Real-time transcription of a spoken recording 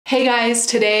Hey guys,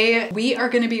 today we are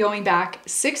going to be going back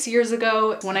 6 years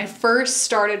ago when I first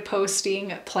started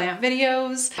posting plant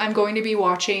videos. I'm going to be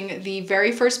watching the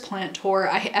very first plant tour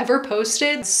I ever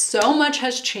posted. So much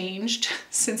has changed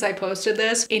since I posted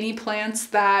this. Any plants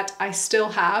that I still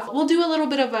have, we'll do a little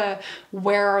bit of a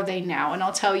where are they now, and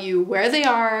I'll tell you where they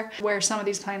are, where some of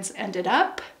these plants ended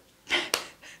up.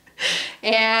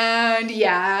 And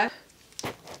yeah.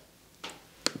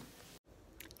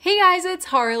 Hey guys, it's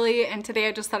Harley, and today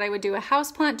I just thought I would do a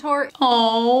houseplant tour.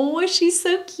 Oh, she's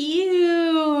so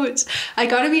cute. I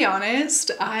gotta be honest,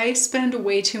 I spend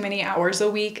way too many hours a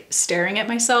week staring at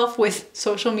myself, with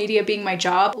social media being my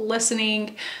job,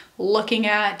 listening, looking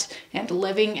at, and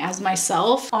living as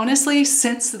myself. Honestly,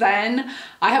 since then,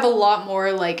 I have a lot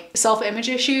more like self-image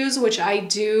issues, which I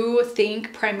do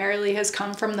think primarily has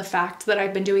come from the fact that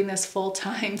I've been doing this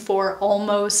full-time for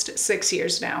almost 6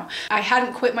 years now. I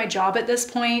hadn't quit my job at this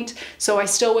point, so I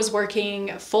still was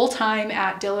working full-time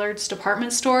at Dillard's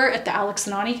department store at the Alex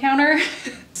and Ani counter.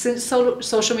 Since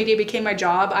social media became my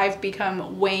job, I've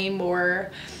become way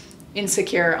more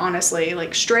insecure, honestly,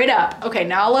 like straight up. Okay,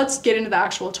 now let's get into the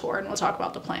actual tour and we'll talk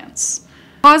about the plants.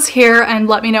 Pause here and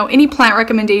let me know any plant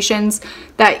recommendations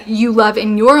that you love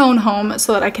in your own home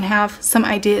so that I can have some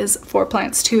ideas for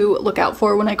plants to look out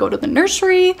for when I go to the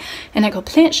nursery and I go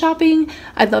plant shopping.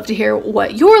 I'd love to hear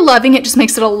what you're loving. It just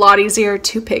makes it a lot easier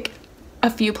to pick a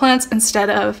few plants instead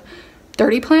of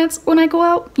 30 plants when I go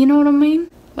out, you know what I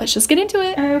mean? Let's just get into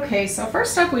it. Okay, so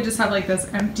first up we just have like this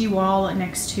empty wall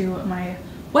next to my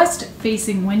west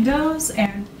facing windows,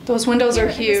 and those windows are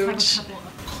huge. A couple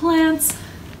of plants,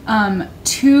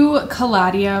 2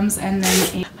 caladiums, and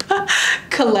then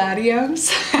caladiums.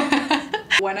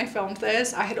 When I filmed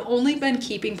this, I had only been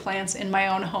keeping plants in my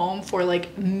own home for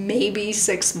like maybe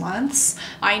 6 months.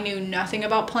 I knew nothing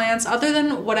about plants other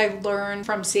than what I've learned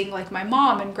from seeing like my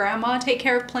mom and grandma take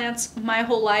care of plants my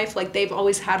whole life. Like they've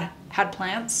always had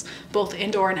plants, both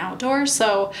indoor and outdoor.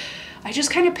 So I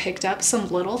just kind of picked up some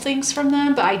little things from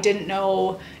them, but I didn't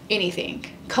know anything.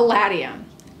 Caladium,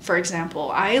 for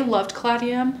example. I loved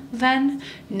caladium then.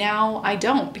 Now I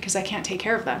don't because I can't take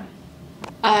care of them.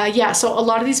 Yeah, so a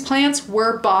lot of these plants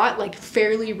were bought like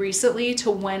fairly recently to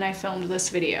when I filmed this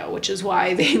video, which is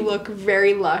why they look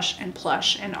very lush and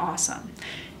plush and awesome.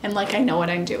 And like I know what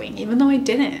I'm doing, even though I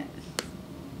didn't.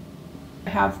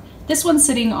 I have this one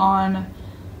sitting on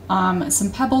some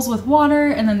pebbles with water,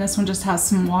 and then this one just has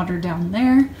some water down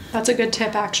there. That's a good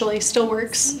tip, actually. Still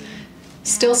works.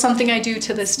 Still something I do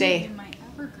to this day. My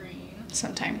evergreen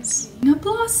sometimes. A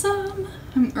blossom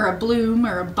or a bloom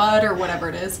or a bud or whatever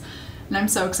it is, and I'm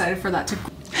so excited for that to.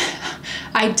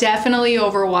 I definitely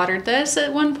overwatered this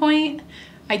at one point.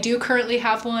 I do currently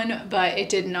have one, but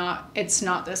it's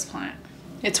not this plant.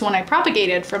 It's one I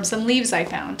propagated from some leaves I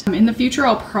found. In the future,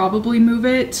 I'll probably move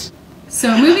it.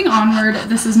 So moving onward,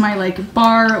 this is my like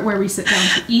bar where we sit down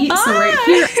to eat. So right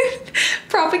here.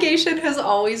 Propagation has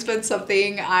always been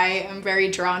something I am very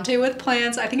drawn to with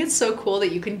plants. I think it's so cool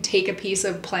that you can take a piece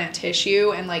of plant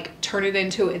tissue and like turn it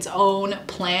into its own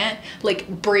plant, like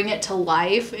bring it to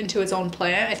life into its own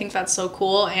plant. I think that's so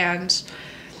cool, and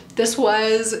this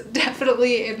was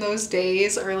definitely in those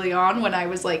days early on when I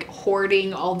was like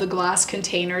hoarding all the glass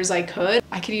containers I could.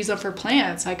 I could use them for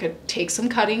plants. I could take some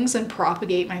cuttings and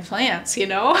propagate my plants, you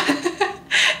know?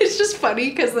 It's just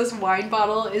funny because this wine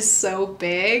bottle is so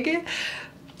big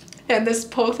and this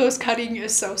pothos cutting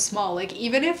is so small. Like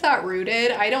even if that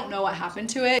rooted, I don't know what happened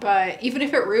to it, but even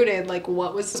if it rooted, like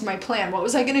what was my plan? What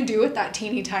was I gonna do with that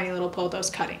teeny tiny little pothos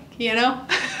cutting, you know?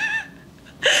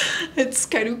 It's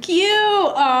kind of cute.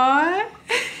 Aww.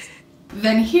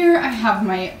 Then here I have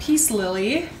my peace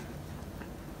lily.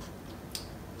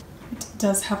 It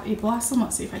does have a blossom.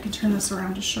 Let's see if I can turn this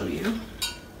around to show you.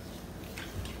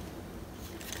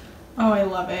 Oh, I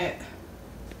love it.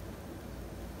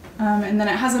 And then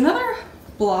it has another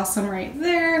blossom right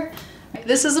there.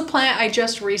 This is a plant I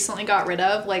just recently got rid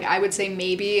of, like I would say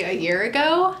maybe a year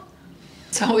ago.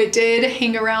 So it did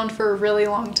hang around for a really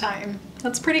long time.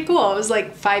 That's pretty cool. It was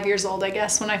like 5 years old, I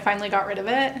guess, when I finally got rid of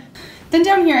it. Then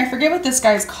down here, I forget what this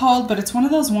guy's called, but it's one of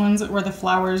those ones where the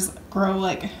flowers grow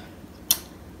like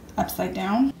upside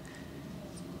down.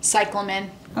 Cyclamen.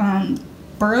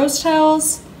 Burroughs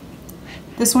tails.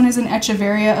 This one is an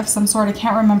echeveria of some sort. I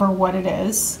can't remember what it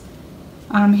is.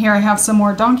 Here I have some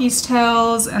more donkey's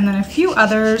tails and then a few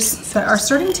others that are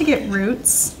starting to get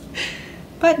roots,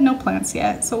 but no plants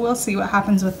yet. So we'll see what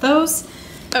happens with those.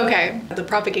 Okay, the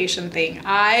propagation thing.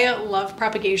 I love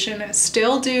propagation,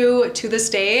 still do to this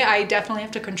day. I definitely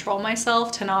have to control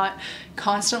myself to not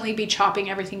constantly be chopping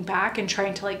everything back and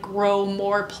trying to like grow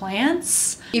more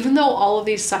plants. Even though all of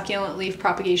these succulent leaf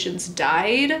propagations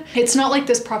died, it's not like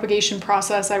this propagation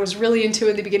process I was really into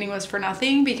in the beginning was for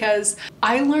nothing, because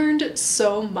I learned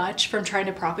so much from trying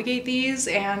to propagate these.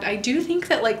 And I do think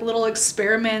that like little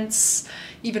experiments,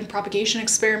 even propagation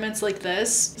experiments like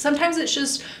this, sometimes it's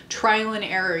just trial and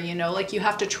error, you know, like you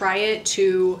have to try it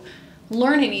to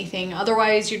learn anything.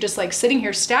 Otherwise you're just like sitting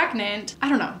here stagnant. I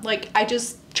don't know, like I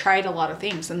just tried a lot of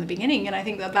things in the beginning, and I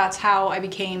think that that's how I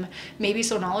became maybe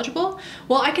so knowledgeable.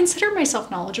 Well, I consider myself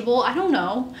knowledgeable. I don't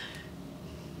know.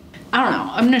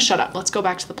 I'm gonna shut up. Let's go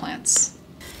back to the plants.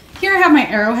 Here I have my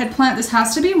arrowhead plant. This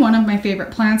has to be one of my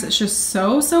favorite plants. It's just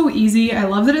so easy. I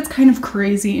love that it's kind of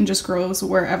crazy and just grows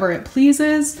wherever it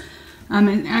pleases.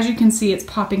 And as you can see, it's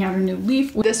popping out a new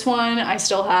leaf. This one I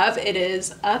still have. It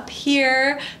is up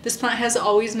here. This plant has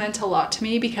always meant a lot to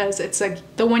me because it's like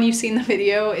the one you see in the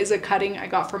video is a cutting I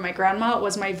got from my grandma. It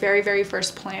was my very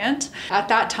first plant. At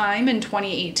that time in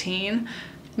 2018,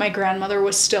 my grandmother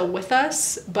was still with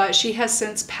us, but she has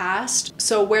since passed.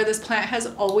 So where this plant has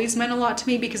always meant a lot to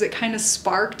me because it kind of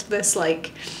sparked this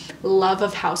like love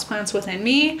of houseplants within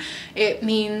me, it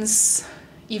means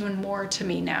even more to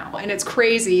me now. And it's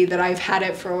crazy that I've had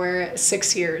it for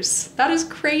 6 years. That is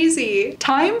crazy.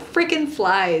 Time freaking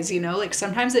flies, you know, like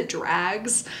sometimes it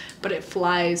drags, but it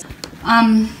flies.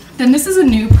 Then this is a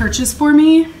new purchase for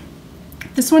me.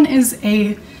 This one is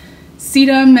a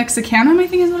Sedum mexicanum, I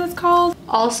think is what it's called.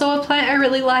 Also a plant I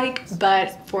really like,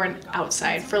 but for an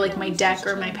outside, for like my deck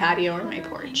or my patio or my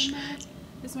porch.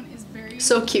 This one is very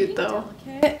so cute though.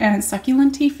 And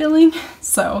succulent-y feeling.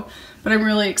 But I'm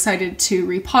really excited to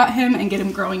repot him and get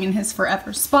him growing in his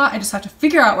forever spot. I just have to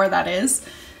figure out where that is.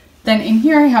 Then in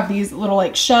here I have these little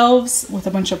like shelves with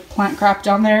a bunch of plant crap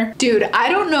down there. Dude, I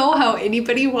don't know how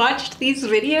anybody watched these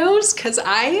videos because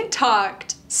I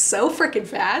talked so freaking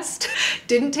fast.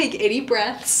 Didn't take any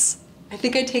breaths. I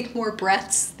think I take more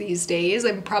breaths these days.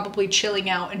 I'm probably chilling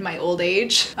out in my old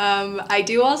age. I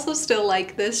do also still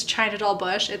like this China doll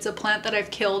bush. It's a plant that I've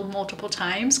killed multiple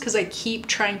times because I keep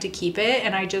trying to keep it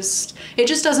and it just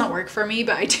doesn't work for me,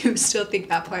 but I do still think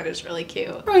that plant is really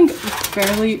cute. Growing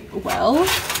fairly well.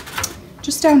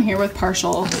 Just down here with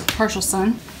partial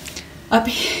sun. Up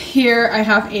here I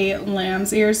have a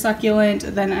lamb's ear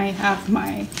succulent. Then I have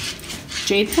my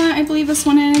jade plant, I believe this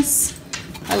one is.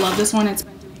 I love this one. It's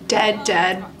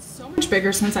dead. So much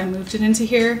bigger since I moved it into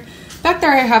here. Back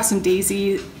there I have some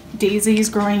daisies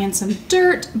growing in some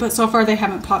dirt, but so far they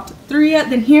haven't popped through yet.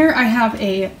 Then here I have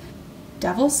a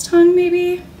devil's tongue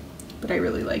maybe, but I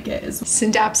really like it.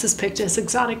 Scindapsus pictus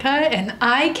exotica, and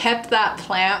I kept that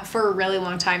plant for a really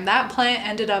long time. That plant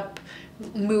ended up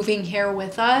moving here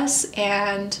with us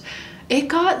and it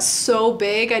got so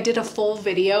big. I did a full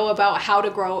video about how to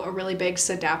grow a really big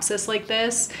Scindapsus like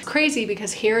this. It's crazy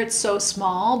because here it's so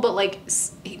small, but like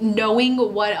knowing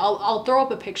what, I'll throw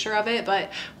up a picture of it,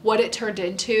 but what it turned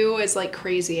into is like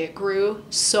crazy. It grew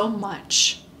so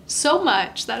much.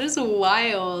 That is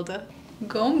wild.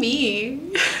 Go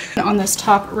me. On this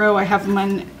top row I have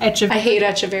one I hate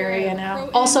Echeveria now.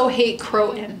 Also hate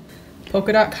Croton.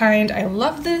 Polka dot kind. I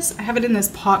love this. I have it in this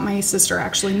pot my sister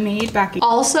actually made back in.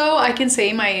 Also, I can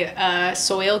say my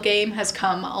soil game has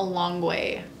come a long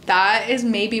way. That is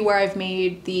maybe where I've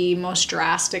made the most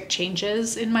drastic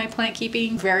changes in my plant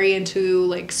keeping. Very into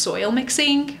like soil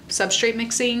mixing, substrate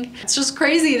mixing. It's just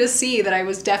crazy to see that I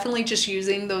was definitely just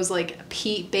using those like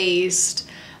peat-based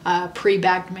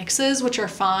pre-bagged mixes, which are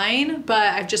fine,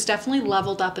 but I've just definitely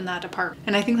leveled up in that department.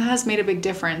 And I think that has made a big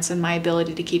difference in my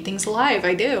ability to keep things alive.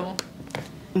 I do.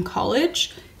 In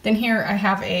college. Then here I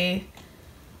have a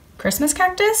Christmas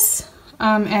cactus,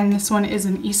 and this one is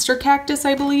an Easter cactus,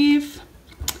 I believe.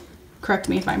 Correct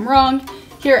me if I'm wrong.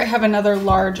 Here I have another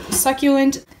large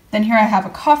succulent. Then here I have a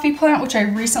coffee plant, which I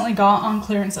recently got on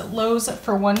clearance at Lowe's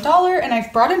for $1, and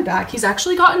I've brought him back. He's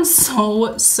actually gotten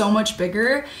so much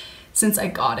bigger since I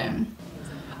got him.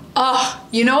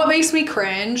 You know what makes me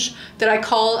cringe? That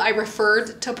I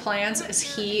referred to plants as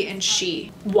he and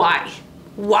she. Why?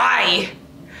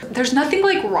 There's nothing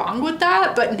like wrong with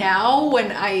that, but now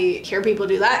when I hear people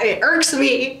do that, it irks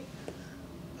me.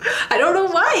 I don't know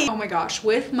why. Oh my gosh,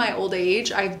 with my old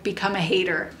age, I've become a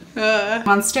hater.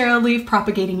 Monstera leaf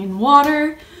propagating in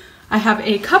water. I have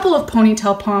a couple of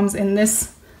ponytail palms in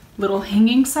this little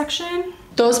hanging section.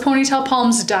 Those ponytail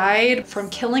palms died. From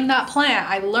killing that plant,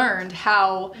 I learned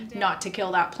how not to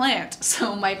kill that plant.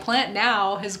 So my plant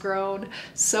now has grown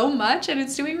so much and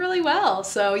it's doing really well.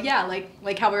 So yeah,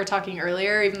 like how we were talking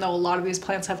earlier, even though a lot of these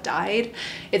plants have died,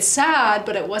 it's sad,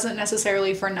 but it wasn't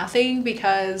necessarily for nothing,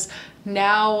 because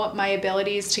now my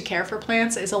abilities to care for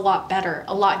plants is a lot better,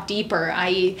 a lot deeper.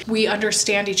 We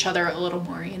understand each other a little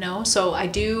more, you know? So I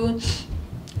do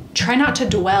try not to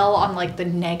dwell on like the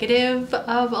negative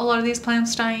of a lot of these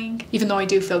plants dying, even though I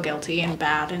do feel guilty and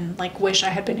bad and like wish I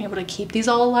had been able to keep these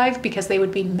all alive because they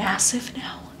would be massive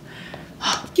now.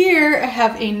 Here I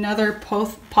have another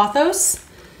pothos.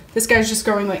 This guy's just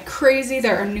growing like crazy.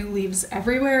 There are new leaves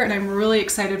everywhere and I'm really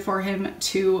excited for him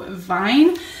to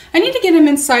vine. I need to get him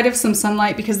inside of some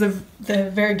sunlight because the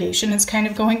variegation is kind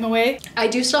of going away. I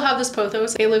do still have this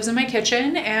pothos. It lives in my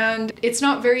kitchen and it's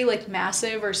not very like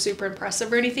massive or super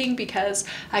impressive or anything because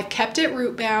I've kept it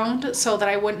root bound so that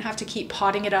I wouldn't have to keep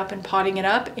potting it up and potting it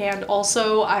up. And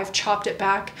also I've chopped it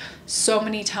back so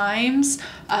many times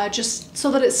just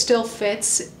so that it still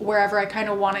fits wherever I kind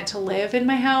of want it to live in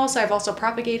my house. I've also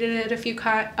propagated it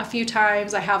a few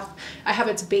times. I have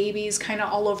its babies kind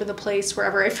of all over the place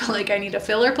wherever I feel like I need a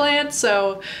filler plant.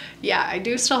 So yeah, I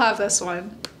do still have this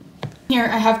one. Here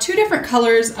I have two different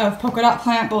colors of polka dot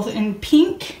plant, both in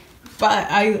pink, but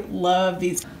I love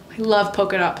these. I love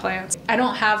polka dot plants. I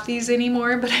don't have these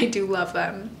anymore, but I do love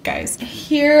them. Guys,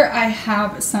 here I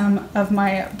have some of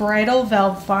my bridal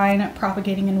valve vine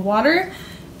propagating in water.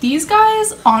 These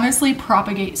guys honestly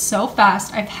propagate so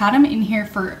fast. I've had them in here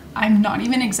for, I'm not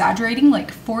even exaggerating, like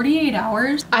 48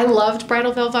 hours. I loved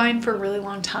bridal veil vine for a really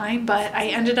long time, but I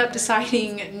ended up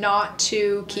deciding not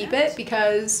to keep it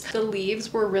because the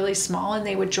leaves were really small and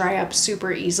they would dry up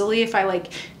super easily. If I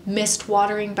like missed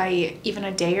watering by even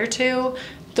a day or two,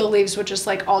 the leaves would just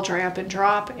like all dry up and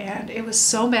drop and it was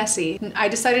so messy. I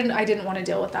decided I didn't want to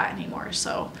deal with that anymore,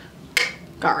 so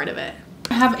got rid of it.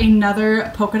 I have another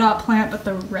polka dot plant, but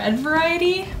the red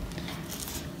variety.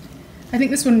 I think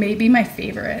this one may be my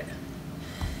favorite.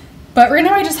 But right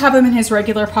now I just have him in his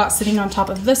regular pot sitting on top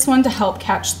of this one to help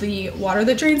catch the water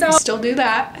that drains out. Still do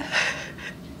that.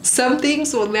 Some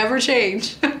things will never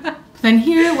change. Then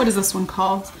here, what is this one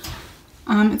called?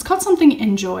 It's called something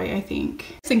Enjoy, I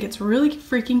think. I think it's really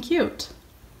freaking cute.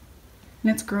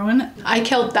 And it's growing. I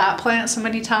killed that plant so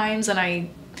many times and I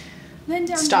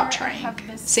stopped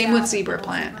trying. Same with zebra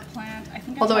plant.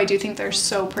 Although I do think they're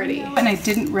so pretty. And I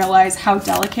didn't realize how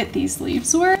delicate these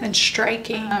leaves were. And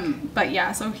striking. But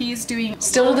yeah, so he's doing...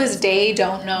 Still to this day,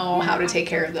 don't know how to take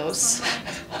care of those,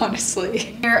 honestly.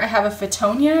 Here I have a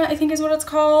Fittonia, I think is what it's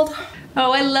called.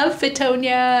 Oh, I love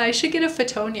Fittonia. I should get a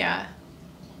Fittonia.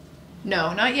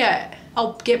 No, not yet.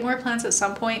 I'll get more plants at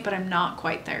some point, but I'm not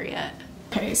quite there yet.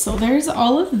 Okay, so there's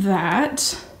all of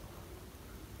that.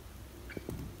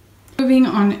 Moving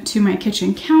on to my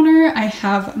kitchen counter, I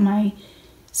have my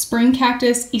spring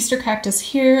cactus, Easter cactus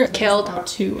here. Killed.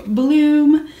 To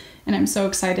bloom, and I'm so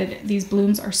excited. These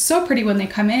blooms are so pretty when they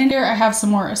come in. Here I have some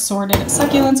more assorted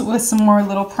succulents with some more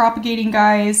little propagating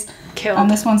guys. Killed.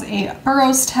 This one's a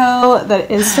Burrow's tail that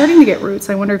is starting to get roots.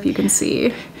 I wonder if you can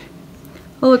see.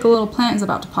 Oh look, a little plant is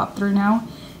about to pop through now.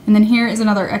 And then here is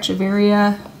another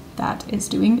Echeveria that is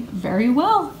doing very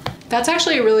well. That's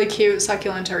actually a really cute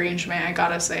succulent arrangement, I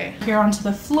gotta say. Here onto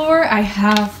the floor, I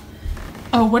have,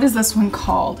 oh, what is this one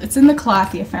called? It's in the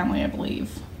Calathea family, I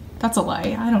believe. That's a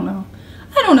lie, I don't know.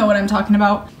 I don't know what I'm talking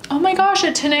about. Oh my gosh,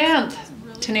 a Tenanth.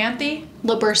 Tenanthe?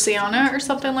 Liberciana or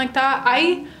something like that.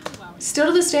 Still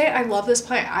to this day, I love this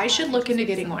plant. I should look into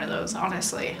getting one of those,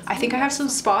 honestly. I think I have some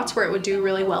spots where it would do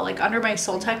really well, like under my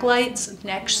Soltec lights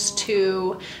next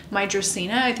to my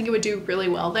Dracaena. I think it would do really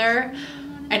well there.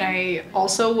 And I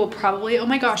also will probably, oh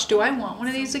my gosh, do I want one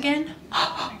of these again?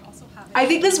 I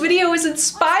think this video is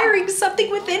inspiring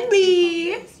something within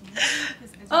me. Oh,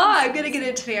 I'm gonna get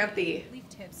a Tenanthe.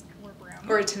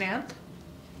 Or a Tenanth?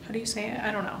 How do you say it?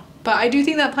 I don't know. But I do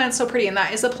think that plant's so pretty, and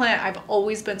that is a plant I've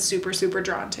always been super, super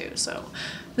drawn to. So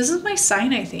this is my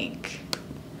sign, I think.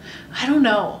 I don't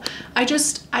know.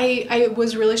 I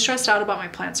was really stressed out about my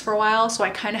plants for a while, so I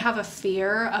kind of have a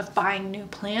fear of buying new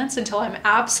plants until I'm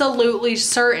absolutely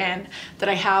certain that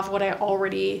I have what I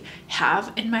already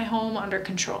have in my home under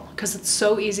control, because it's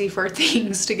so easy for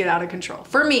things to get out of control.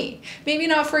 For me. Maybe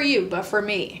not for you, but for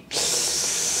me.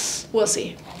 We'll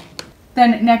see.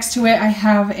 Then next to it, I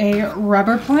have a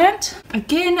rubber plant.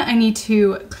 Again, I need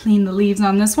to clean the leaves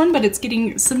on this one, but it's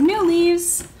getting some new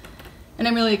leaves. And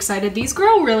I'm really excited. These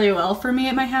grow really well for me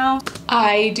at my house.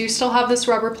 I do still have this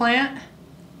rubber plant.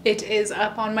 It is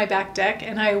up on my back deck,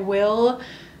 and I will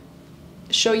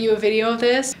show you a video of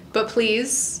this, but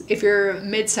please, if you're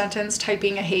mid-sentence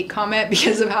typing a hate comment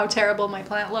because of how terrible my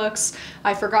plant looks,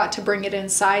 I forgot to bring it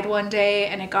inside one day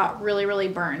and it got really, really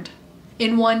burned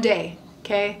in one day,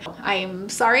 okay? I'm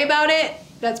sorry about it.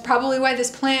 That's probably why this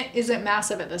plant isn't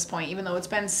massive at this point, even though it's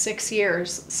been 6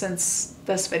 years since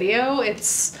this video.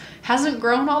 It's hasn't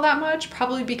grown all that much,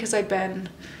 probably because I've been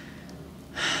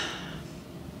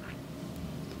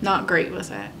not great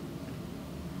with it.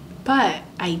 But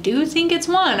I do think it's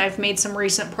one I've made some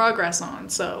recent progress on.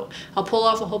 So I'll pull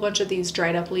off a whole bunch of these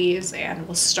dried up leaves and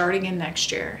we'll start again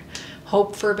next year.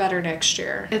 Hope for better next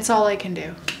year. It's all I can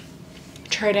do.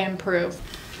 Try to improve.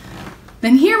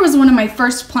 Then here was one of my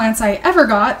first plants I ever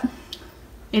got.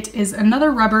 It is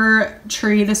another rubber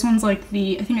tree. This one's like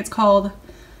I think it's called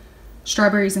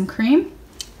Strawberries and Cream.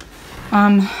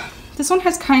 This one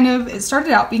has it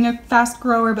started out being a fast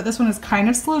grower, but this one has kind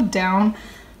of slowed down.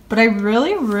 But I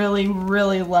really, really,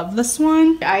 really love this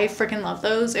one. I freaking love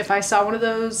those. If I saw one of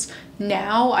those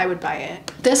now, I would buy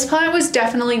it. This plant was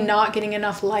definitely not getting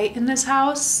enough light in this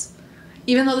house.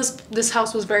 Even though this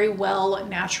house was very well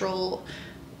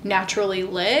naturally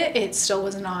lit, it still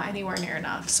was not anywhere near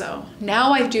enough. So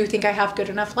now I do think I have good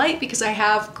enough light because I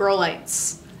have grow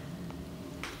lights.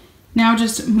 Now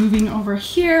just moving over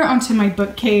here onto my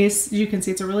bookcase. As you can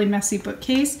see, it's a really messy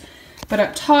bookcase. But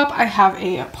up top, I have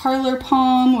a parlor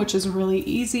palm, which is really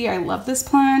easy. I love this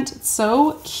plant. It's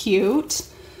so cute.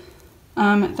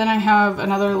 Then I have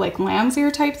another like lamb's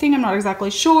ear type thing. I'm not exactly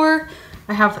sure.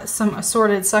 I have some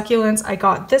assorted succulents. I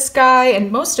got this guy and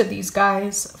most of these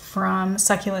guys from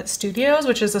Succulent Studios,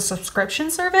 which is a subscription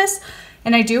service.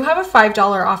 And I do have a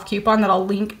 $5 off coupon that I'll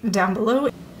link down below.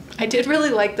 I did really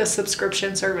like the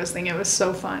subscription service thing. It was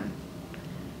so fun.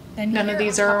 And none of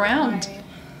these are around.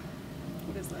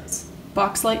 What is this?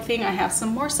 Box light thing. I have some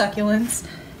more succulents.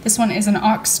 This one is an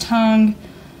ox tongue.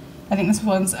 I think this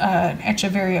one's an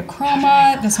Echeveria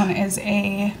chroma. This one is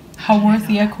a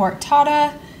Haworthia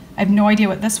coarctata. I have no idea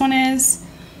what this one is.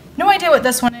 No idea what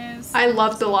this one is. I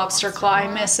love the lobster claw.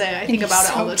 I miss it. I think about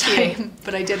it all the time.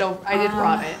 But I did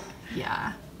rot it.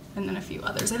 Yeah. And then a few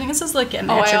others. I think this is like an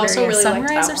I also Echeveria really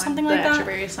sunrise or something like that.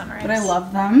 Echeveria sunrise. But I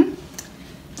love them.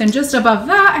 Then just above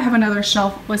that, I have another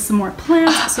shelf with some more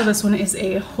plants. So this one is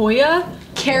a Hoya.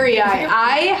 Carrie,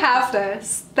 I have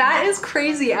this. That is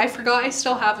crazy. I forgot I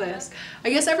still have this. I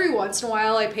guess every once in a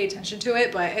while I pay attention to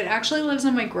it, but it actually lives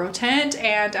in my grow tent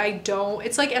and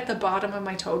it's like at the bottom of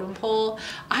my totem pole.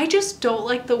 I just don't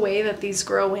like the way that these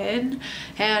grow in.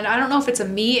 And I don't know if it's a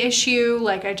me issue.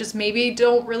 Like I just maybe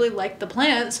don't really like the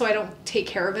plant, so I don't take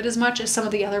care of it as much as some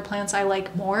of the other plants I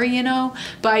like more, you know?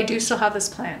 But I do still have this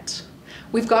plant.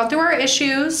 We've gone through our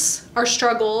issues, our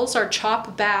struggles, our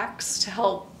chop backs to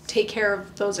help take care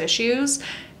of those issues.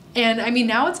 And I mean,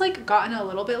 now it's like gotten a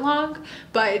little bit long,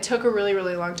 but it took a really,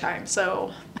 really long time.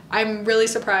 So I'm really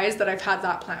surprised that I've had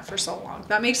that plant for so long.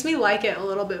 That makes me like it a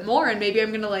little bit more. And maybe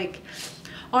I'm gonna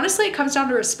honestly, it comes down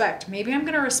to respect. Maybe I'm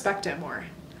gonna respect it more.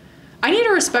 I need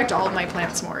to respect all of my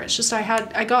plants more. It's just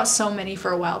I got so many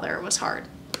for a while there. It was hard.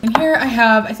 And here I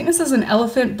have, I think this is an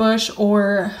elephant bush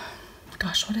or,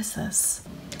 gosh, what is this?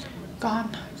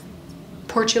 Gone.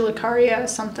 Portulacaria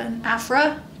something.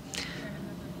 Afra.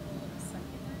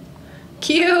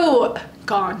 Cute.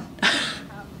 Gone.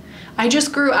 I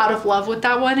just grew out of love with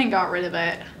that one and got rid of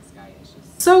it.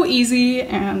 So easy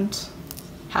and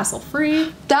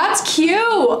hassle-free. That's cute.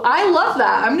 I love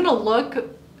that. I'm gonna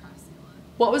look.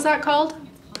 What was that called?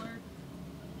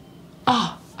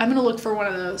 Oh, I'm gonna look for one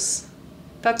of those.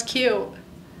 That's cute.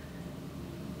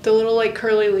 The little like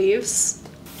curly leaves.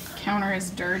 Counter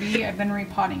is dirty. I've been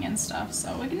repotting and stuff,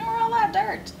 so ignore all that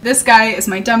dirt. This guy is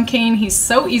my dump cane. He's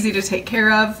so easy to take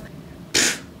care of.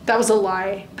 That was a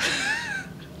lie.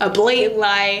 A blatant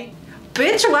lie.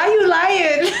 Bitch, why you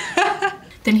lying?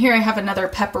 Then here I have another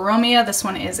peperomia. This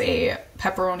one is a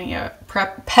peperomia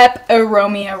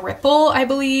ripple, I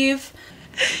believe.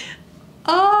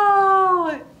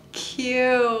 Oh,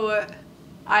 cute.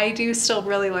 I do still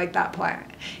really like that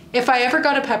plant. If I ever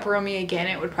got a peperomia again,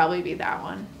 it would probably be that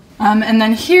one. And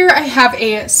then here I have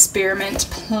a spearmint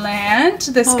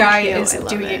plant. This guy is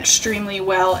doing extremely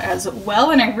well as well.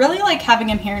 And I really like having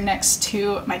him here next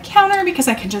to my counter because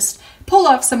I can just pull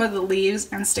off some of the leaves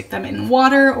and stick them in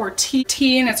water or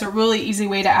tea. And it's a really easy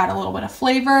way to add a little bit of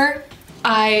flavor.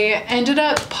 I ended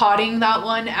up potting that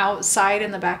one outside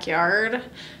in the backyard.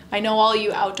 I know all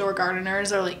you outdoor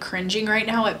gardeners are like cringing right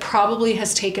now. It probably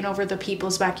has taken over the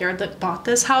people's backyard that bought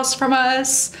this house from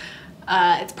us.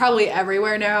 It's probably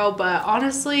everywhere now, but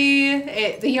honestly,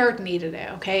 the yard needed it,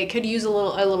 okay? It could use a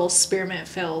little spearmint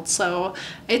filled, so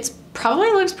it's probably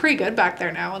looks pretty good back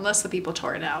there now, unless the people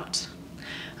tore it out.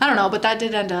 I don't know, but that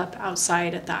did end up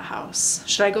outside at that house.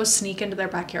 Should I go sneak into their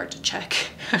backyard to check?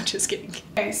 I'm just kidding.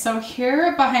 Okay, so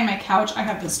here behind my couch, I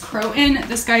have this Croton.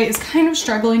 This guy is kind of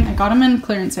struggling. I got him in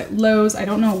clearance at Lowe's. I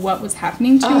don't know what was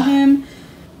happening to him.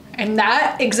 And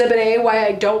that exhibit A, why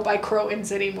I don't buy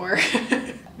Crotons anymore.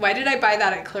 Why did I buy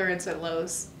that at clearance at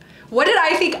Lowe's? What did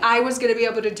I think I was gonna be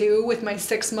able to do with my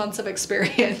 6 months of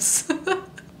experience?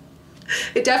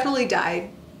 It definitely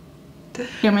died.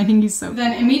 Yeah, I think he's so.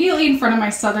 Then immediately in front of my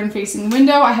southern facing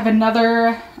window, I have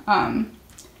another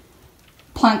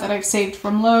plant that I've saved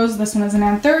from Lowe's. This one is an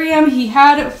anthurium. He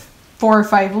had 4 or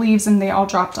 5 leaves and they all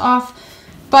dropped off.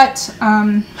 But,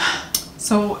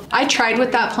 so. I tried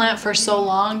with that plant for so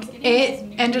long. It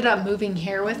ended up moving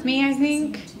here with me, I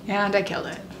think, and I killed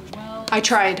it. I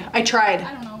tried. I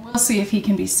don't know. We'll see if he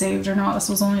can be saved or not. This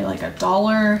was only like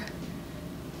 $1.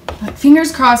 But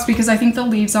fingers crossed, because I think the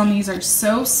leaves on these are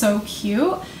so, so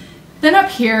cute. Then up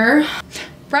here.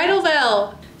 Bridal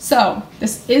veil. So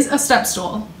this is a step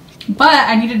stool, but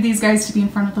I needed these guys to be in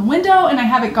front of the window, and I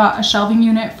haven't got a shelving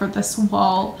unit for this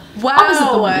wall. Wow.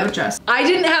 Opposite the window just. I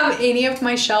didn't have any of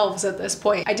my shelves at this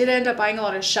point. I did end up buying a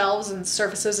lot of shelves and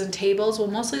surfaces and tables. Well,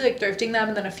 mostly like thrifting them,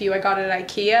 and then a few I got at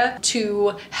IKEA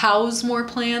to house more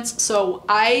plants. So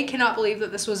I cannot believe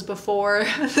that this was before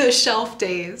the shelf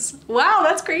days. Wow,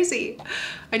 that's crazy.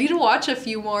 I need to watch a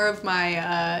few more of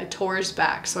my tours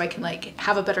back so I can like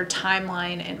have a better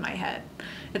timeline in my head.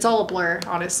 It's all a blur,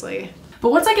 honestly.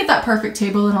 But once I get that perfect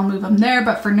table, then I'll move them there.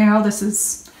 But for now, this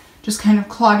is just kind of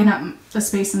clogging up the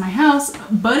space in my house,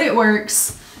 but it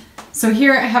works. So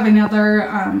here I have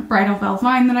another bridal veil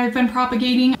vine that I've been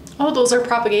propagating. Oh, those are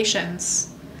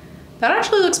propagations. That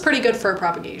actually looks pretty good for a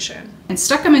propagation. And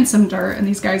stuck them in some dirt, and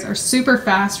these guys are super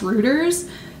fast rooters.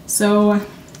 So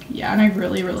yeah, and I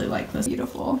really, really like this.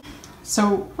 Beautiful.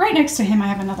 So right next to him, I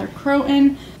have another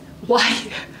Croton. Why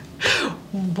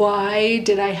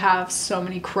did I have so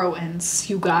many Crotons?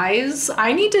 You guys,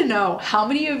 I need to know how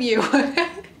many of you,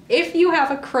 if you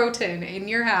have a Croton in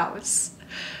your house,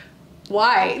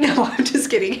 why? No, I'm just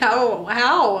kidding.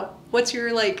 How? What's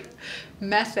your like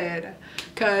method?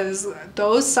 Because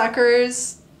those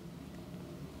suckers,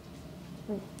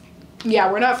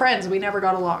 yeah, we're not friends. We never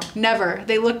got along. Never.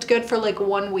 They looked good for like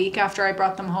 1 week after I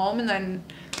brought them home, and then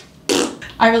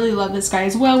I really love this guy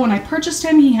as well. When I purchased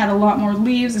him, he had a lot more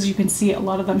leaves. As you can see, a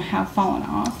lot of them have fallen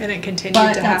off. And it continued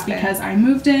but to that's happen. Because I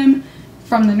moved him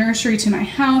from the nursery to my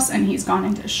house, and he's gone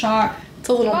into shock. It's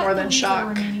a little more than shock.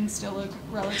 Remaining still look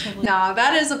relatively. Nah,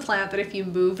 that is a plant that if you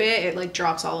move it, it like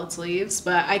drops all its leaves.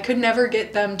 But I could never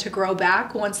get them to grow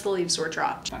back once the leaves were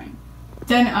dropped. Fine.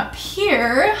 Then up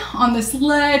here on this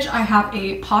ledge, I have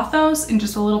a pothos in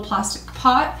just a little plastic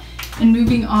pot. And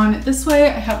moving on this way,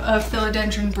 I have a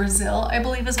philodendron Brazil, I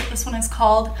believe is what this one is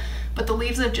called. But the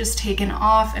leaves have just taken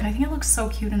off, and I think it looks so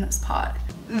cute in this pot.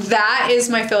 That is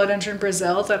my philodendron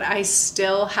Brazil that I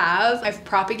still have. I've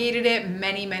propagated it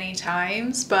many, many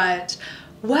times, but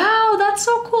wow, that's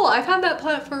so cool. I've had that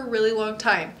plant for a really long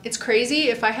time. It's crazy.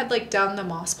 If I had like done the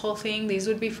moss pole thing, these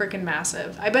would be freaking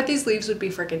massive. I bet these leaves would be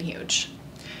freaking huge.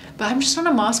 But I'm just not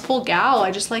a moss pole gal.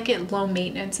 I just like it low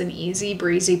maintenance and easy,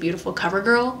 breezy, beautiful cover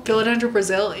girl. Philodendron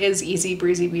Brazil is easy,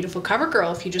 breezy, beautiful cover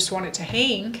girl if you just want it to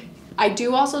hang. I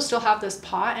do also still have this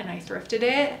pot, and I thrifted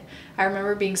it. I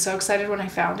remember being so excited when I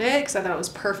found it because I thought it was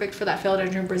perfect for that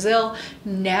philodendron Brazil.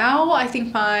 Now I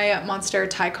think my Monstera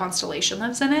Thai Constellation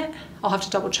lives in it. I'll have to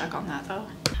double check on that though.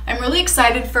 I'm really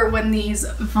excited for when these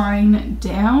vine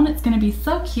down. It's gonna be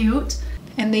so cute.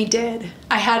 And they did.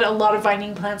 I had a lot of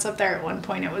vining plants up there at one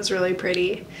point. It was really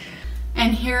pretty.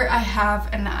 And here I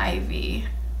have an ivy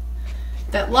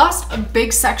that lost a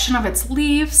big section of its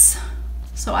leaves.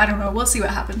 So I don't know, we'll see what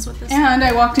happens with this. And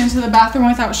I walked into the bathroom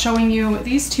without showing you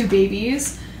these two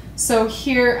babies. So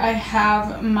here I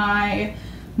have my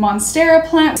Monstera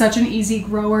plant. Such an easy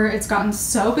grower. It's gotten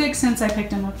so big since I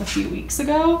picked him up a few weeks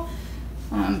ago.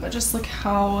 But just look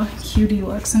how cute he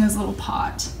looks in his little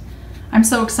pot. I'm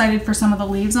so excited for some of the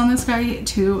leaves on this guy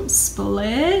to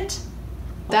split.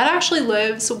 That actually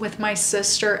lives with my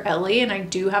sister Ellie, and I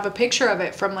do have a picture of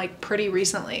it from like pretty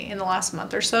recently in the last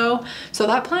month or so. So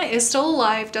that plant is still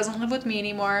alive, doesn't live with me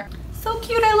anymore. So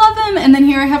cute, I love him. And then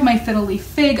here I have my fiddle leaf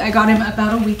fig. I got him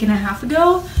about a week and a half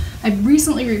ago. I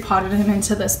recently repotted him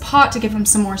into this pot to give him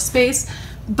some more space.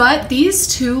 But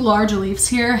these two large leaves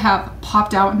here have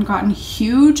popped out and gotten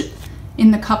huge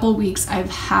in the couple weeks I've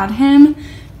had him.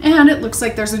 And it looks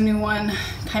like there's a new one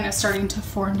kind of starting to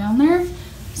form down there.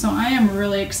 So I am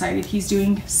really excited. He's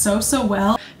doing so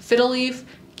well. Fiddle leaf,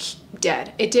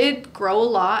 dead. It did grow a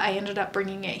lot. I ended up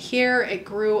bringing it here. It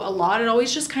grew a lot. It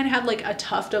always just kind of had like a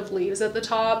tuft of leaves at the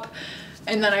top.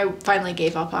 And then I finally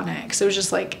gave up on it because it was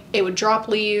just like, it would drop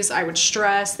leaves, I would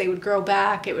stress, they would grow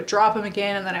back, it would drop them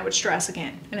again, and then I would stress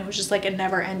again. And it was just like a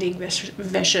never-ending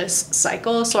vicious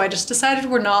cycle. So I just decided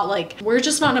we're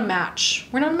just not a match.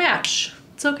 We're not a match.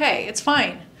 It's okay. It's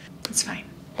fine. It's fine.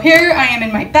 Here I am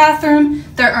in my bathroom.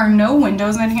 There are no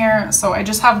windows in here, so I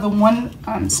just have the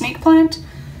one snake plant,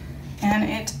 and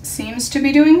it seems to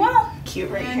be doing well.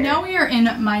 Cute right here. And now we are in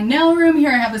my nail room.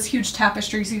 Here I have this huge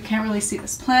tapestry, so you can't really see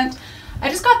this plant. I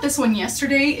just got this one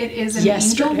yesterday. It is an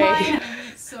angel vine.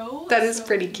 That is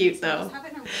pretty cute though.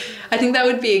 I think that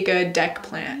would be a good deck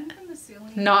plant,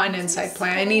 not an inside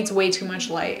plant. It needs way too much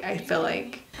light, I feel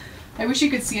like. I wish you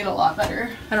could see it a lot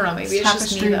better. I don't know, maybe it's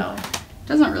just me though.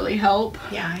 Doesn't really help.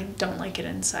 Yeah, I don't like it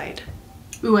inside.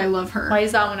 Ooh, I love her. Why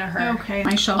is that one a her? Okay.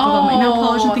 My shelf with all my nail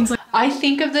polish and things like that. I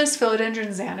think of this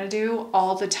philodendron Xanadu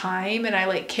all the time, and I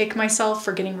like kick myself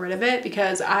for getting rid of it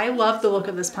because I love the look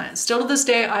of this plant. Still to this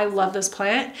day, I love this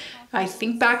plant. I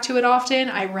think back to it often.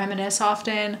 I reminisce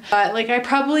often. But like I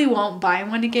probably won't buy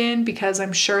one again because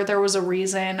I'm sure there was a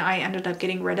reason I ended up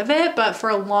getting rid of it. But for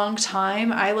a long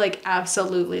time, I like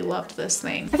absolutely loved this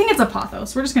thing. I think it's a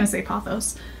pothos. We're just gonna say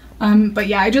pothos. But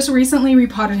yeah, I just recently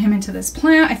repotted him into this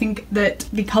plant. I think that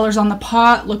the colors on the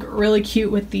pot look really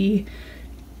cute with the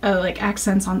like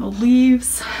accents on the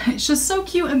leaves. It's just so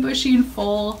cute and bushy and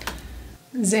full.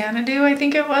 Xanadu, I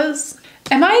think it was.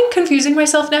 Am I confusing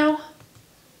myself now?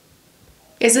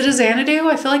 Is it a Xanadu?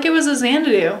 I feel like it was a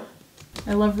Xanadu.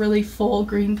 I love really full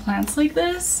green plants like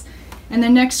this. And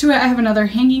then next to it, I have another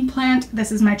hanging plant.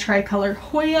 This is my tricolor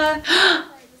Hoya.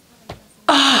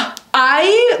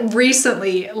 I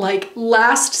recently, like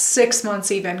last 6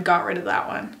 months even, got rid of that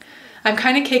one. I'm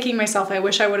kind of kicking myself. I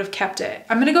wish I would have kept it.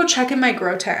 I'm gonna go check in my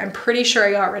grow tent. I'm pretty sure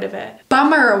I got rid of it.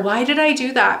 Bummer, why did I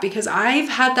do that? Because I've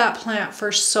had that plant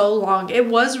for so long. It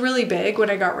was really big when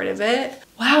I got rid of it.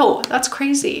 Wow, that's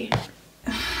crazy.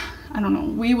 I don't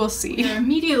know, we will see. They're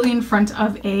immediately in front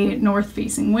of a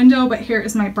north-facing window, but here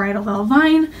is my bridal veil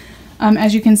vine.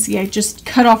 As you can see, I just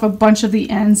cut off a bunch of the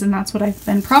ends, and that's what I've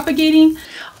been propagating.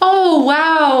 Oh,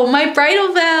 wow, my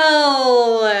bridal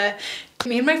veil.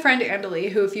 Me and my friend Andalee,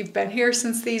 who if you've been here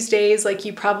since these days, like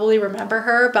you probably remember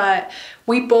her, but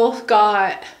we both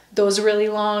got those really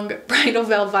long bridal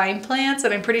veil vine plants,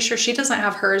 and I'm pretty sure she doesn't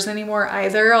have hers anymore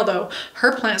either, although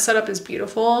her plant setup is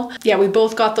beautiful. Yeah, we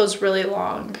both got those really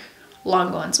long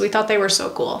ones. We thought they were so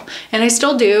cool. And I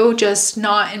still do, just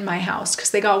not in my house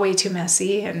because they got way too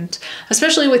messy, and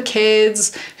especially with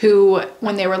kids who,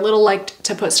 when they were little, liked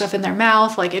to put stuff in their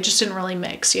mouth, like it just didn't really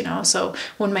mix, you know? So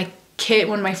when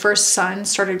my first son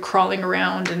started crawling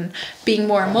around and being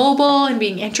more mobile and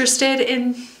being interested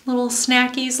in little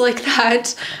snackies like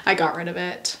that, I got rid of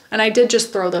it. And I did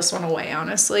just throw this one away,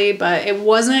 honestly, but it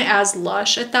wasn't as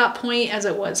lush at that point as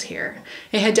it was here.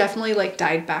 It had definitely like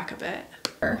died back a bit.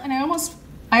 And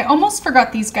I almost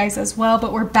forgot these guys as well,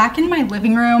 but we're back in my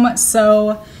living room.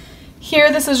 So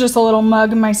here, this is just a little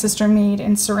mug my sister made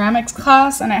in ceramics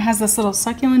class, and it has this little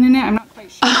succulent in it. I'm not quite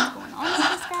sure what's going on with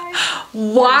this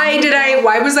guy.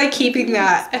 Why was I keeping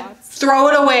that? Throw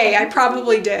it away. I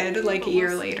probably did like a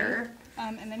year later.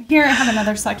 And then here I have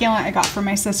another succulent I got for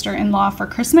my sister-in-law for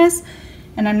Christmas,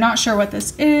 and I'm not sure what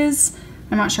this is.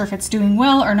 I'm not sure if it's doing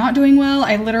well or not doing well.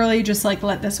 I literally just like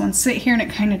let this one sit here and it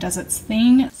kind of does its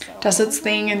thing. Does its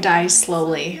thing and dies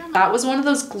slowly. That was one of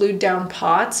those glued down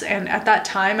pots, and at that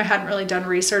time I hadn't really done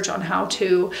research on how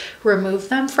to remove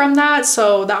them from that.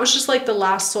 So that was just like the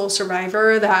last sole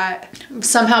survivor that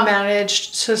somehow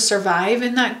managed to survive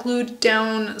in that glued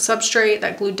down substrate,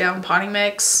 that glued down potting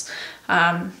mix.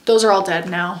 Those are all dead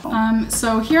now.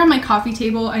 So here on my coffee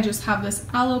table, I just have this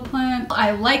aloe plant.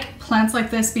 I like plants like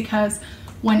this because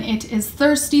when it is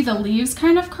thirsty, the leaves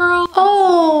kind of curl.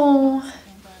 Oh,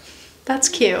 that's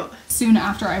cute. Soon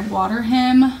after I water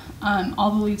him,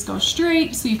 all the leaves go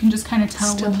straight, so you can just kind of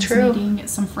tell when he's needing get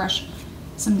some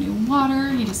new water.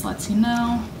 He just lets you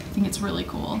know. I think it's really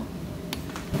cool.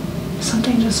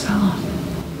 Something just fell off.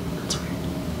 That's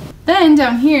weird. Then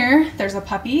down here, there's a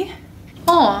puppy.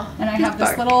 Oh, and I have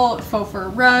this little faux fur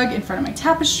rug in front of my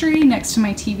tapestry next to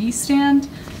my TV stand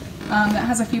that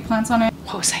has a few plants on it.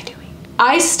 What was I doing?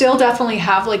 I still definitely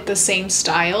have like the same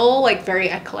style, like very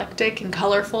eclectic and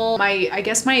colorful. I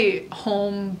guess my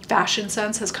home fashion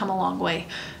sense has come a long way.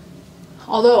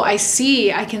 Although I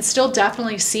can still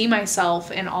definitely see myself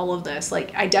in all of this.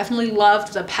 Like I definitely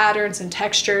loved the patterns and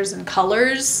textures and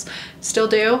colors, still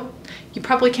do. You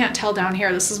probably can't tell down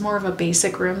here. This is more of a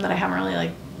basic room that I haven't really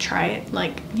like tried.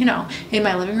 Like, you know, in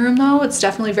my living room though, it's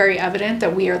definitely very evident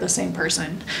that we are the same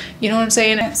person. You know what I'm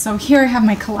saying? So here I have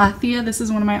my calathea. This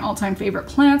is one of my all-time favorite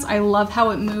plants. I love how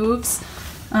it moves.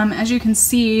 As you can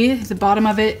see, the bottom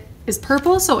of it is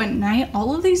purple, so at night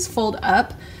all of these fold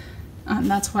up.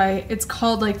 That's why it's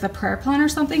called like the prayer plant or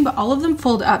something, but all of them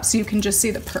fold up so you can just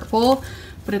see the purple,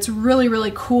 but it's really,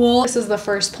 really cool. This is the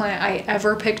first plant I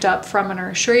ever picked up from a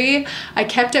nursery. I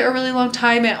kept it a really long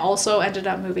time. It also ended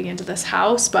up moving into this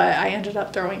house, but I ended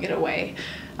up throwing it away.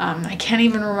 I can't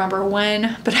even remember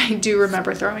when, but I do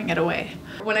remember throwing it away.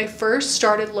 When I first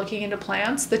started looking into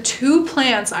plants, the two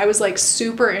plants I was like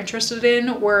super interested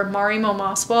in were Marimo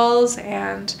moss balls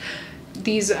and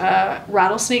these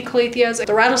rattlesnake calatheas.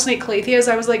 The rattlesnake calatheas,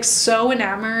 I was like so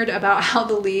enamored about how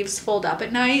the leaves fold up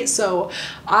at night. So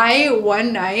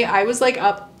one night I was like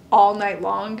up all night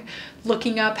long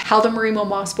looking up how the Marimo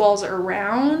moss balls are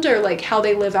around, or like how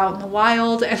they live out in the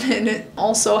wild, and then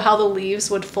also how the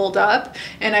leaves would fold up.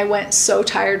 And I went so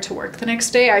tired to work the next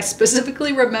day. I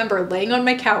specifically remember laying on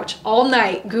my couch all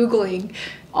night Googling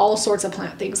all sorts of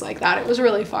plant things like that. It was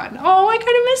really fun. Oh, I kind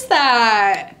of miss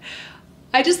that.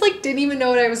 I just like didn't even know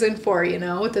what I was in for, you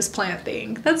know, with this plant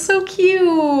thing. That's so cute.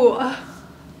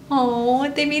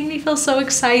 Oh, they made me feel so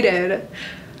excited.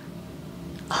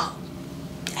 Oh,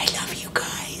 I love you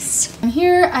guys. And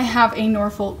here I have a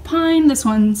Norfolk pine. This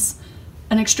one's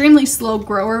an extremely slow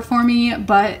grower for me,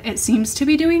 but it seems to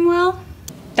be doing well.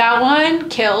 That one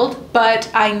killed, but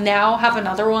I now have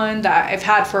another one that I've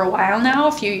had for a while now,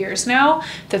 a few years now,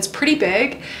 that's pretty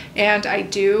big. And I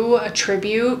do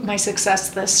attribute my success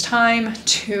this time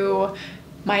to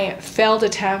my failed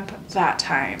attempt that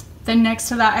time. Then next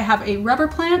to that, I have a rubber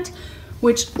plant,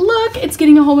 which look, it's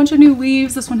getting a whole bunch of new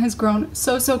leaves. This one has grown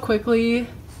so quickly.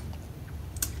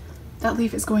 That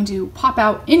leaf is going to pop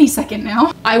out any second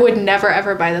now. I would never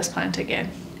ever buy this plant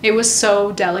again. It was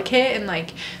so delicate and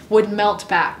like would melt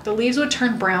back. The leaves would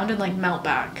turn brown and like melt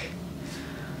back.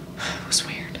 It was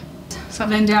weird. So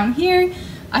then down here,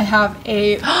 I have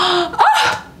a,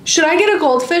 should I get a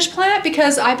goldfish plant?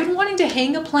 Because I've been wanting to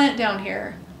hang a plant down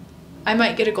here. I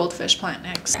might get a goldfish plant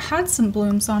next. It had some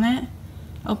blooms on it.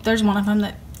 Oh, there's one of them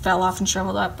that fell off and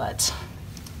shriveled up, but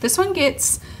this one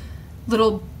gets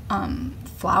little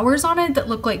flowers on it that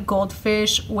look like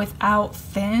goldfish without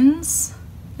fins.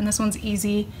 And this one's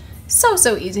easy,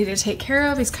 so easy to take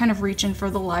care of. He's kind of reaching for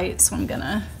the light, so I'm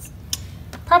gonna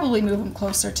probably move him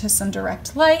closer to some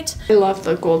direct light. I love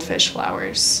the goldfish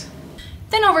flowers.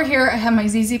 Then over here I have my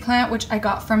ZZ plant, which I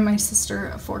got from my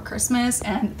sister for Christmas,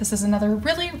 and this is another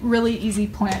really easy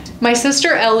plant. My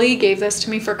sister Ellie gave this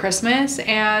to me for Christmas,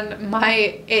 and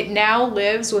it now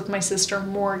lives with my sister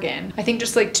Morgan. I think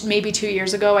just like maybe 2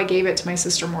 years ago I gave it to my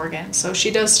sister Morgan, so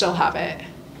she does still have it.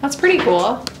 That's pretty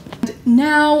cool.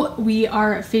 Now we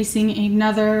are facing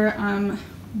another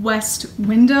west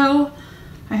window.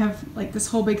 I have like this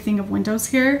whole big thing of windows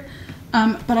here.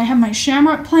 But I have my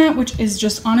shamrock plant, which is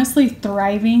just honestly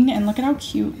thriving, and look at how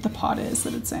cute the pot is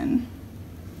that it's in.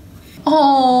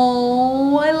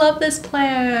 Oh, I love this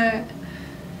plant.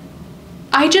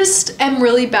 I just am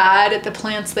really bad at the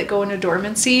plants that go into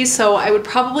dormancy, so I would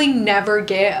probably never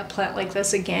get a plant like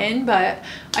this again, but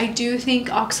I do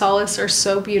think oxalis are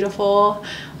so beautiful.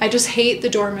 I just hate the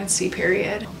dormancy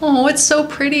period. Oh, it's so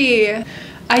pretty.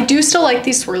 I do still like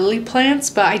these swirly plants,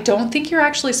 but I don't think you're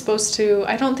actually supposed to,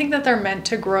 I don't think that they're meant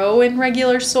to grow in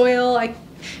regular soil.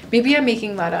 Maybe I'm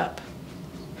making that up.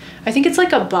 I think it's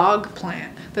like a bog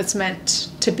plant that's meant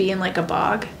to be in like a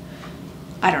bog.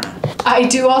 I don't know. I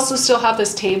do also still have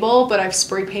this table, but I've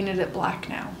spray painted it black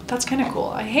now. That's kind of cool.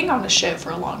 I hang on to shit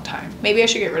for a long time. Maybe I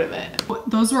should get rid of it.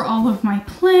 Those were all of my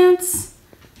plants.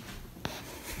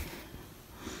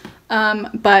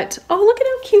 But oh, look at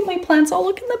how cute my plants all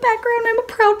look in the background. I'm a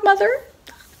proud mother.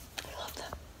 I love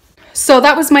them. So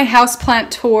that was my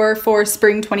houseplant tour for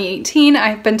spring 2018.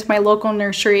 I've been to my local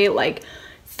nursery like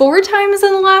 4 times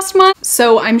in the last month.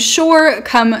 So I'm sure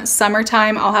come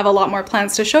summertime, I'll have a lot more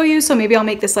plants to show you. So maybe I'll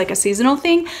make this like a seasonal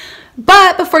thing.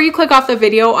 But before you click off the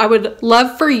video, I would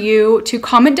love for you to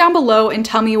comment down below and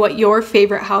tell me what your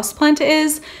favorite houseplant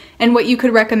is and what you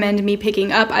could recommend me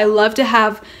picking up. I love to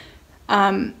have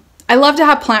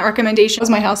plant recommendations. That was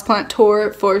my houseplant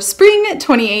tour for spring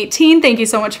 2018. Thank you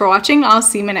so much for watching. I'll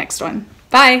see you in my next one.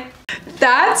 Bye.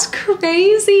 That's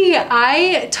crazy.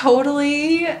 I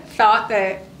totally thought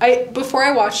that, before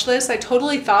I watched this, I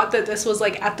totally thought that this was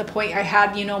like at the point I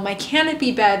had, you know, my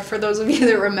canopy bed, for those of you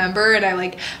that remember, and I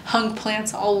like hung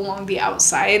plants all along the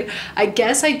outside. I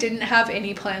guess I didn't have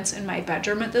any plants in my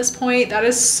bedroom at this point. That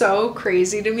is so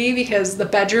crazy to me because the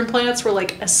bedroom plants were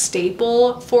like a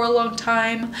staple for a long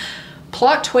time.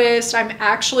 Plot twist, I'm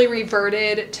actually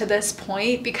reverted to this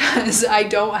point because I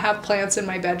don't have plants in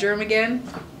my bedroom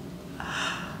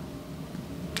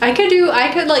I could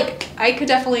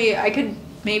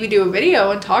maybe do a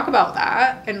video and talk about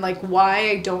that and like why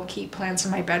I don't keep plants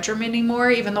in my bedroom anymore,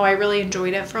 even though I really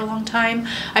enjoyed it for a long time.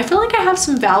 I feel like I have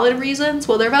some valid reasons.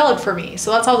 Well, they're valid for me,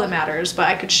 so that's all that matters, but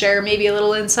I could share maybe a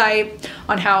little insight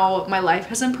on how my life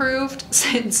has improved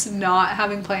since not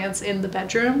having plants in the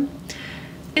bedroom.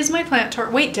 Is my plant tour,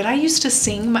 wait, did I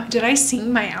sing my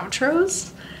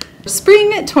outros? Spring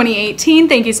 2018.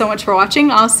 Thank you so much for watching.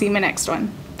 I'll see you in my next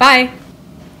one. Bye.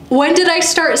 When did I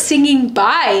start singing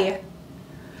bye?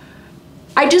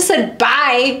 I just said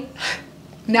bye.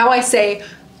 Now I say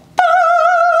bye.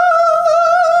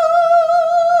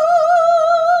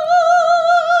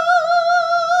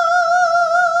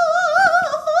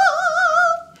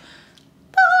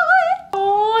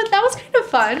 Oh, that was kind of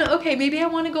fun. Okay, maybe I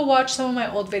want to go watch some of my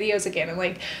old videos again and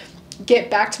like get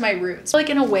back to my roots. Like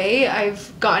in a way,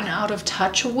 I've gotten out of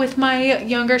touch with my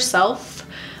younger self.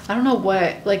 I don't know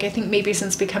what, like I think maybe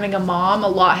since becoming a mom, a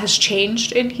lot has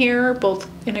changed in here, both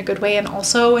in a good way and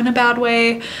also in a bad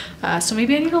way. So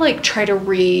maybe I need to like try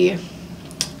to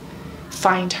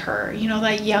find her, you know,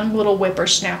 that young little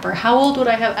whippersnapper. How old would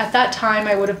I have? At that time,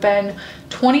 I would have been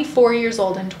 24 years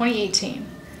old in 2018.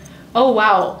 Oh,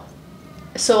 wow.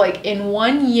 So like in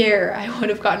 1 year, I would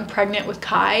have gotten pregnant with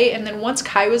Kai. And then once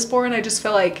Kai was born, I just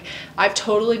feel like I've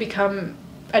totally become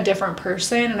a different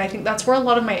person, and I think that's where a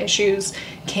lot of my issues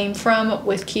came from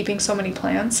with keeping so many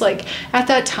plants. Like at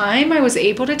that time I was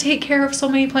able to take care of so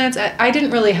many plants. I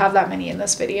didn't really have that many in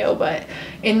this video, but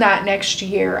in that next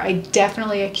year I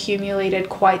definitely accumulated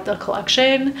quite the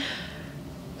collection,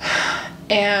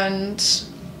 and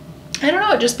I don't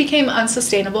know, it just became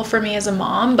unsustainable for me as a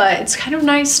mom. But it's kind of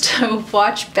nice to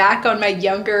watch back on my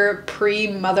younger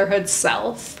pre-motherhood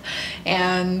self,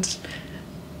 and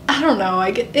I don't know,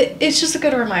 it's just a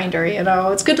good reminder, you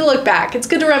know? It's good to look back. It's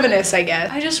good to reminisce, I guess.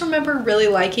 I just remember really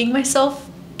liking myself.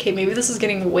 Okay, maybe this is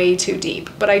getting way too deep,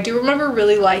 but I do remember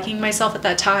really liking myself at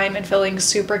that time and feeling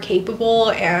super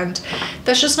capable, and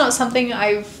that's just not something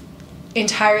I've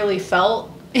entirely felt.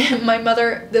 My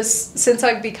mother, since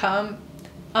I've become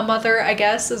a mother, I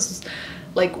guess, is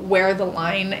like where the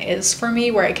line is for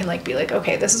me, where I can like be like,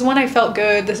 okay, this is when I felt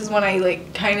good. This is when I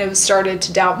like kind of started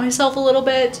to doubt myself a little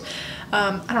bit.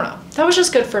 I don't know. That was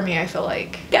just good for me, I feel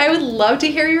like. I would love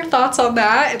to hear your thoughts on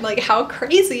that, and like how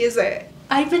crazy is it?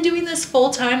 I've been doing this full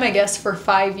time, I guess, for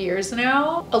 5 years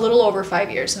now. A little over 5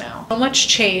 years now. So much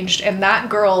changed, and that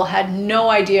girl had no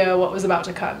idea what was about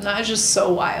to come. That is just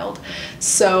so wild.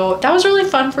 So that was really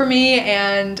fun for me,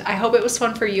 and I hope it was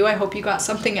fun for you. I hope you got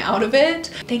something out of it.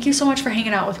 Thank you so much for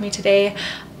hanging out with me today.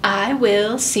 I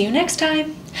will see you next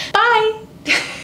time. Bye!